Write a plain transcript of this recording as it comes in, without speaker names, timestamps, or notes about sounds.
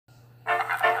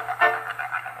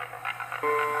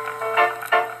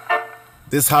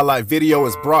This highlight video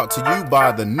is brought to you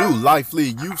by the new Life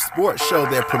League Youth Sports Show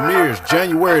that premieres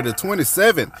January the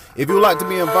 27th. If you'd like to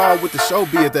be involved with the show,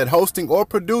 be it that hosting or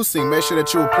producing, make sure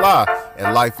that you apply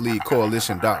at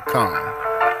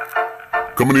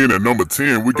lifeleaguecoalition.com. Coming in at number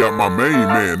 10, we got my main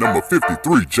man, number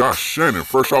 53, Josh Shannon,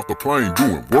 fresh off the plane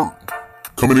doing work.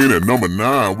 Coming in at number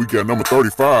 9, we got number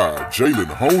 35, Jalen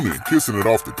Honan, kissing it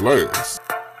off the glass.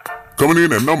 Coming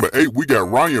in at number 8, we got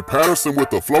Ryan Patterson with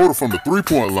the floater from the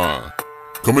three-point line.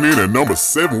 Coming in at number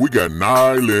 7, we got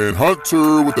Nyland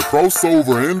Hunter with the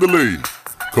crossover and the lead.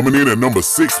 Coming in at number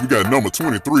 6, we got number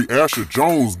 23, Asher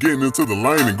Jones getting into the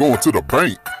lane and going to the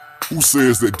bank. Who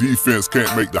says that defense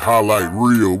can't make the highlight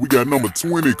reel? We got number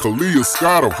 20, Kalia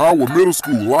Scott of Howard Middle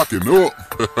School locking up.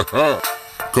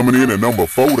 Coming in at number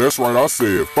 4, that's right, I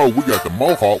said 4, we got the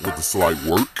Mohawk with the slight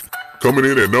work. Coming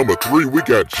in at number 3, we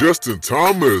got Justin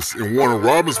Thomas and Warner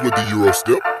Robbins with the Euro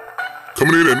step.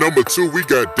 Coming in at number 2, we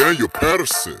got Daniel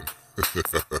Patterson.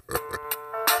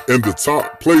 And the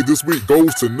top play this week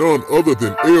goes to none other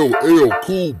than LL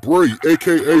Cool Bray,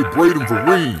 a.k.a. Braden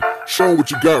Vereen. Show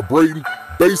what you got, Braden.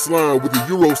 Baseline with the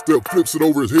Euro step, flips it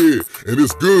over his head, and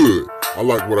it's good. I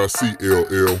like what I see,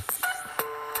 LL.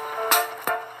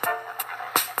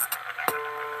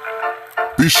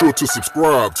 Be sure to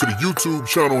subscribe to the YouTube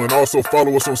channel and also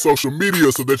follow us on social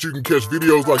media so that you can catch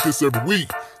videos like this every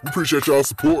week. We appreciate y'all's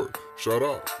support. Shout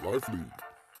out, Life League.